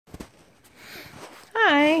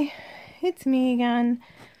Hi, it's me again.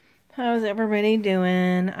 How's everybody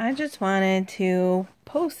doing? I just wanted to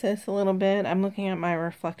post this a little bit. I'm looking at my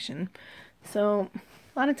reflection. So,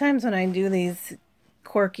 a lot of times when I do these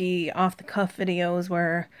quirky, off-the-cuff videos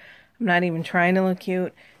where I'm not even trying to look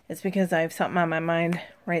cute, it's because I have something on my mind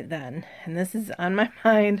right then. And this is on my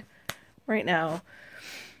mind right now.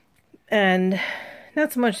 And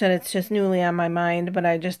not so much that it's just newly on my mind, but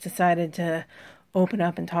I just decided to open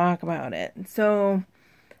up and talk about it. So,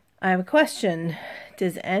 I have a question.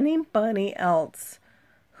 Does anybody else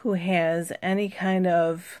who has any kind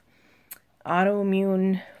of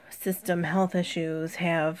autoimmune system health issues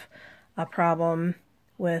have a problem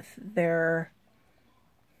with their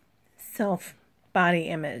self-body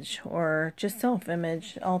image or just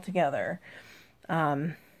self-image altogether?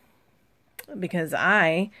 Because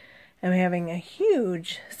I am having a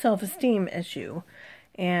huge self-esteem issue,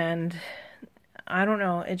 and I don't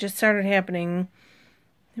know, it just started happening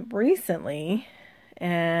recently,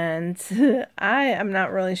 and I am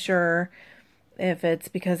not really sure if it's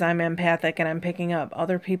because I'm empathic and I'm picking up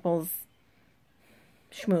other people's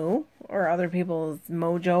shmoo or other people's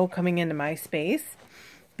mojo coming into my space,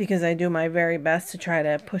 because I do my very best to try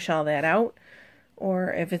to push all that out,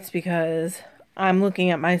 or if it's because I'm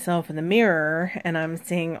looking at myself in the mirror and I'm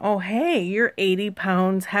saying, oh hey, you're 80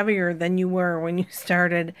 pounds heavier than you were when you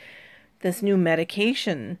started this new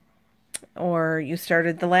medication, or you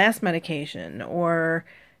started the last medication, or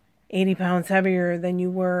 80 pounds heavier than you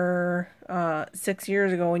were 6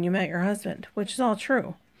 years ago when you met your husband, which is all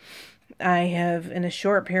true. I have, in a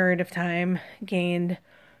short period of time, gained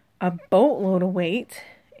a boatload of weight,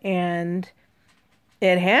 and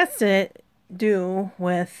it has to do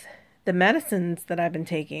with the medicines that I've been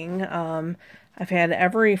taking. I've had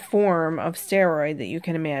every form of steroid that you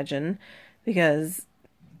can imagine because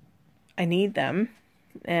I need them.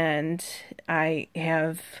 And I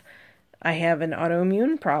have an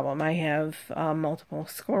autoimmune problem. I have multiple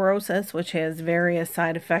sclerosis, which has various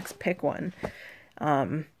side effects. Pick one.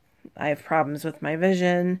 I have problems with my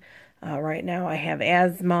vision. Right now I have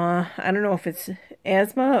asthma. I don't know if it's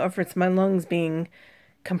asthma or if it's my lungs being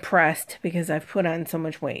compressed because I've put on so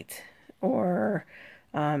much weight, or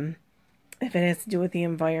if it has to do with the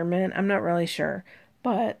environment. I'm not really sure.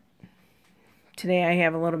 But today I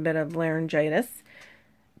have a little bit of laryngitis.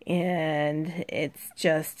 And it's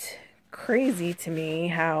just crazy to me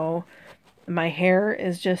how my hair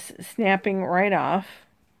is just snapping right off.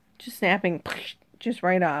 Just snapping just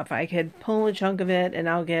right off. I could pull a chunk of it and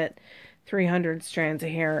I'll get 300 strands of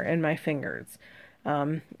hair in my fingers.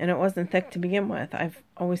 And it wasn't thick to begin with. I've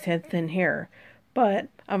always had thin hair. But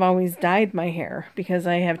I've always dyed my hair because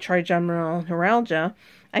I have trigeminal neuralgia.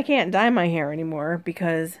 I can't dye my hair anymore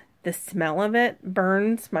because the smell of it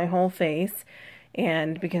burns my whole face.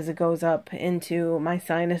 And because it goes up into my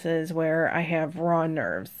sinuses where I have raw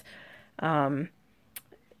nerves. The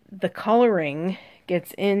coloring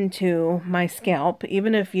gets into my scalp.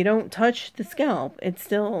 Even if you don't touch the scalp, it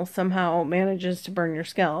still somehow manages to burn your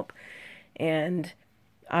scalp. And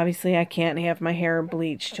obviously I can't have my hair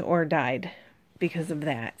bleached or dyed because of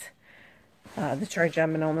that. The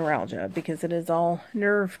trigeminal neuralgia, because it is all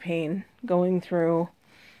nerve pain going through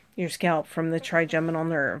your scalp from the trigeminal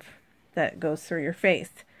nerve that goes through your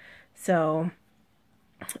face. So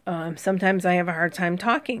sometimes I have a hard time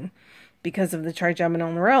talking because of the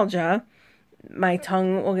trigeminal neuralgia. My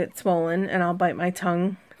tongue will get swollen and I'll bite my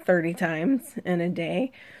tongue 30 times in a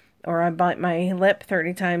day, or I bite my lip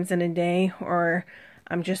 30 times in a day, or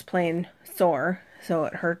I'm just plain sore, so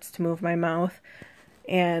it hurts to move my mouth.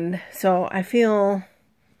 And so I feel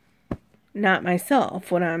not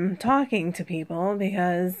myself when I'm talking to people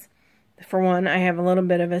because, for one, I have a little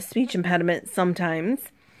bit of a speech impediment sometimes,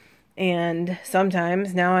 and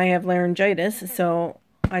sometimes now I have laryngitis, so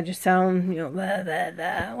I just sound, blah, blah,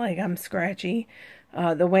 blah, like I'm scratchy.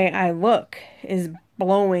 The way I look is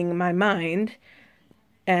blowing my mind,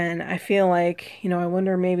 and I feel like, I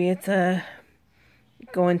wonder, maybe it's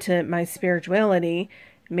go into my spirituality,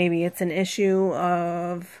 maybe it's an issue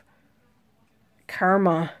of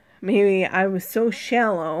karma. Maybe I was so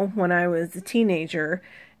shallow when I was a teenager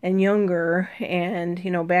and younger, and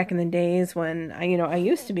back in the days when I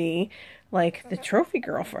used to be like the trophy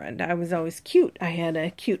girlfriend. I was always cute. I had a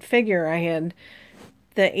cute figure. I had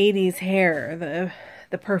the 80s hair,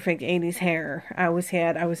 the perfect 80s hair. I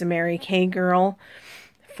was a Mary Kay girl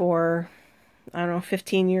for, I don't know,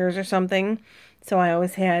 15 years or something. So I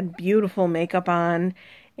always had beautiful makeup on,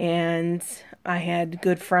 and I had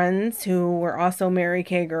good friends who were also Mary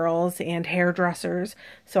Kay girls and hairdressers.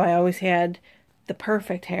 So I always had the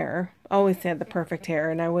perfect hair. Always had the perfect hair,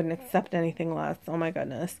 and I wouldn't accept anything less. Oh my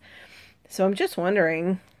goodness. So I'm just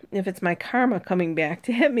wondering if it's my karma coming back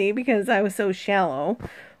to hit me because I was so shallow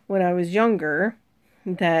when I was younger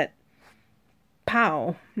that,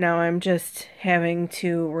 pow, now I'm just having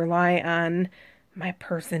to rely on my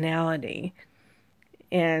personality.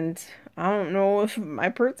 And I don't know if my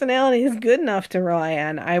personality is good enough to rely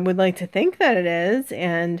on. I would like to think that it is,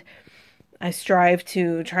 and I strive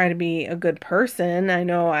to try to be a good person. I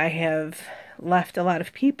know I have left a lot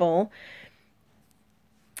of people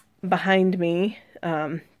behind me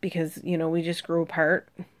because, we just grew apart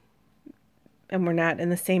and we're not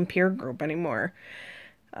in the same peer group anymore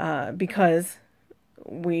because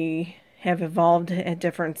we have evolved at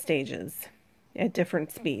different stages, at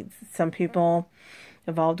different speeds. Some people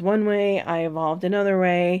evolved one way, I evolved another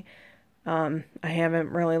way. I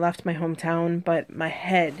haven't really left my hometown, but my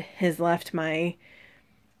head has left my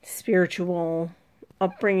spiritual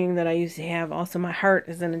upbringing that I used to have. Also, my heart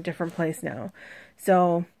is in a different place now.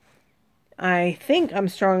 So I think I'm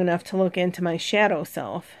strong enough to look into my shadow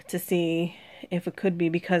self to see if it could be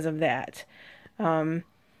because of that.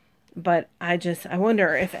 But I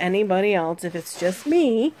wonder if anybody else, if it's just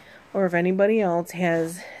me, or if anybody else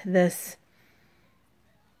has this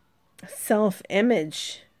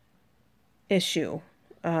self-image issue.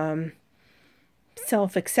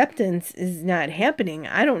 Self-acceptance is not happening.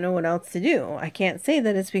 I don't know what else to do. I can't say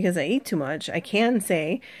that it's because I eat too much. I can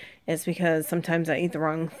say it's because sometimes I eat the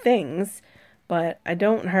wrong things, but I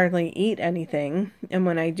don't hardly eat anything. And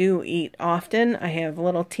when I do eat often, I have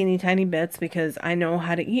little teeny tiny bits because I know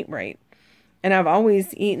how to eat right. And I've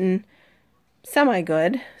always eaten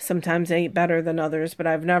semi-good. Sometimes I eat better than others, but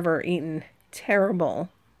I've never eaten terrible.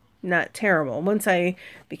 Not terrible. Once I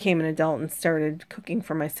became an adult and started cooking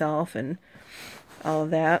for myself and all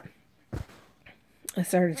of that, I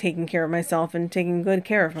started taking care of myself and taking good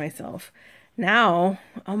care of myself. Now,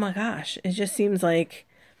 oh my gosh, it just seems like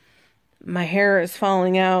my hair is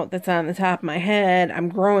falling out that's on the top of my head. I'm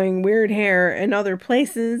growing weird hair in other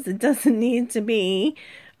places it doesn't need to be.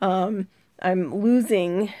 I'm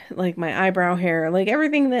losing like my eyebrow hair, like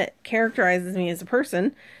everything that characterizes me as a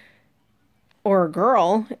person or a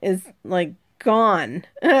girl is like gone.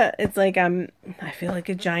 It's like I feel like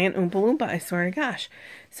a giant Oompa Loompa, I swear to gosh.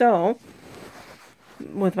 So,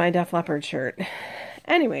 with my Def Leppard shirt.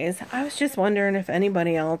 Anyways, I was just wondering if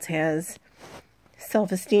anybody else has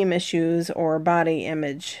self-esteem issues or body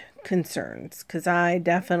image concerns, because I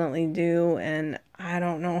definitely do, and I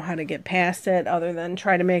don't know how to get past it other than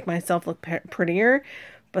try to make myself look prettier,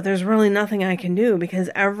 but there's really nothing I can do because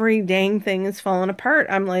every dang thing is falling apart.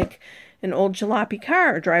 I'm like an old jalopy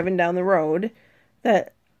car driving down the road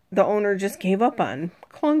that the owner just gave up on.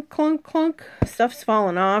 Clunk, clunk, clunk. Stuff's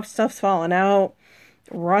falling off. Stuff's falling out.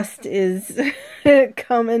 Rust is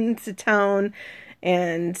coming to town.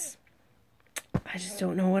 And I just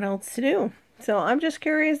don't know what else to do. So I'm just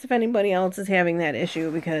curious if anybody else is having that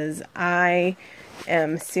issue because I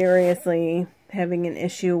am seriously having an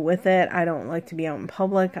issue with it. I don't like to be out in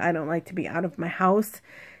public. I don't like to be out of my house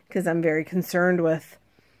because I'm very concerned with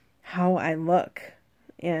how I look.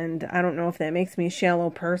 And I don't know if that makes me a shallow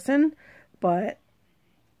person, but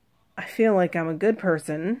I feel like I'm a good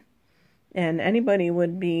person and anybody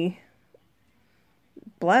would be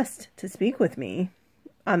blessed to speak with me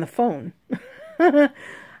on the phone. I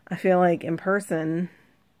feel like in person,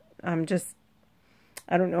 I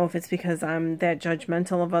don't know if it's because I'm that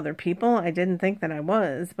judgmental of other people. I didn't think that I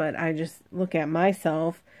was, but I just look at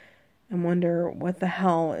myself and wonder what the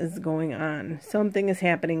hell is going on. Something is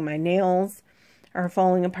happening. My nails are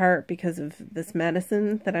falling apart because of this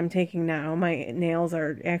medicine that I'm taking now. My nails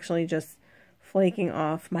are actually just flaking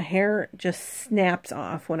off. My hair just snaps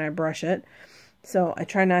off when I brush it. So I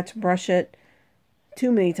try not to brush it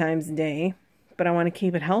too many times a day, but I want to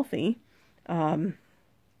keep it healthy.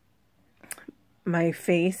 My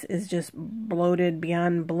face is just bloated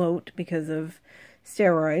beyond bloat because of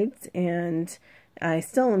steroids, and I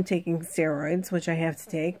still am taking steroids, which I have to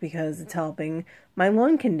take because it's helping my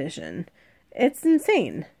lung condition. It's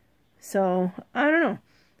insane. So, I don't know.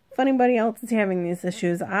 If anybody else is having these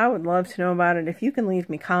issues, I would love to know about it. If you can leave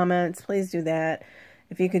me comments, please do that.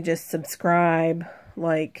 If you could just subscribe, or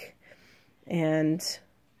like and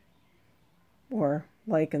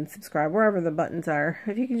subscribe, wherever the buttons are.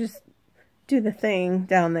 If you could just do the thing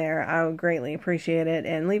down there, I would greatly appreciate it.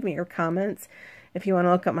 And leave me your comments. If you want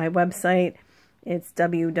to look up my website, it's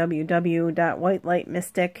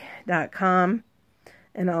www.whitelightmystic.com.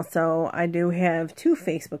 And also, I do have 2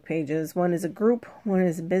 Facebook pages. One is a group, one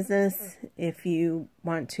is a business. If you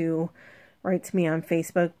want to write to me on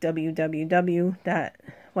Facebook,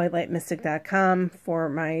 www.whitelightmystic.com for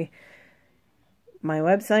my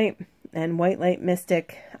website. and White Light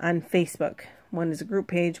Mystic on Facebook. One is a group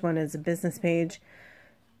page, one is a business page.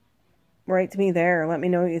 Write to me there. Let me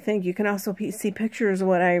know what you think. You can also see pictures of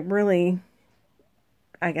what I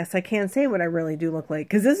guess I can't say what I really do look like,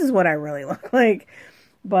 because this is what I really look like.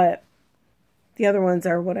 But the other ones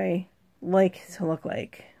are what I like to look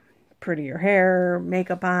like. Prettier hair,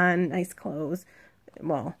 makeup on, nice clothes.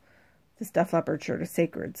 Well, the stuffed leopard shirt is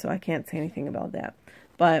sacred, so I can't say anything about that.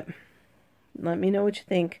 But let me know what you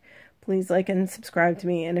think. Please like and subscribe to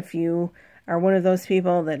me. And if you are one of those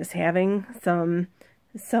people that is having some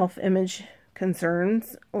self-image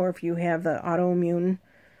concerns, or if you have the autoimmune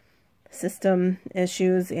system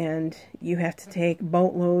issues and you have to take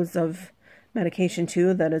boatloads of medication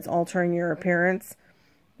too that is altering your appearance,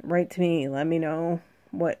 write to me. Let me know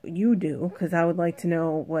what you do, because I would like to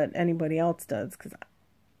know what anybody else does, because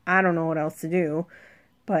I don't know what else to do.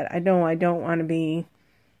 But I know I don't want to be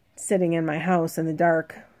sitting in my house in the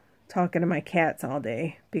dark talking to my cats all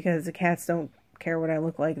day, because the cats don't care what I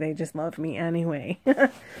look like. They just love me anyway.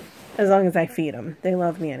 As long as I feed them, they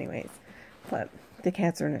love me anyways. But the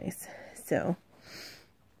cats are nice. So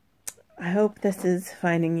I hope this is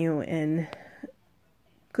finding you in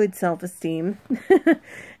good self-esteem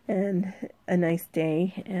and a nice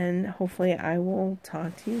day, and hopefully I will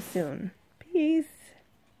talk to you soon. Peace.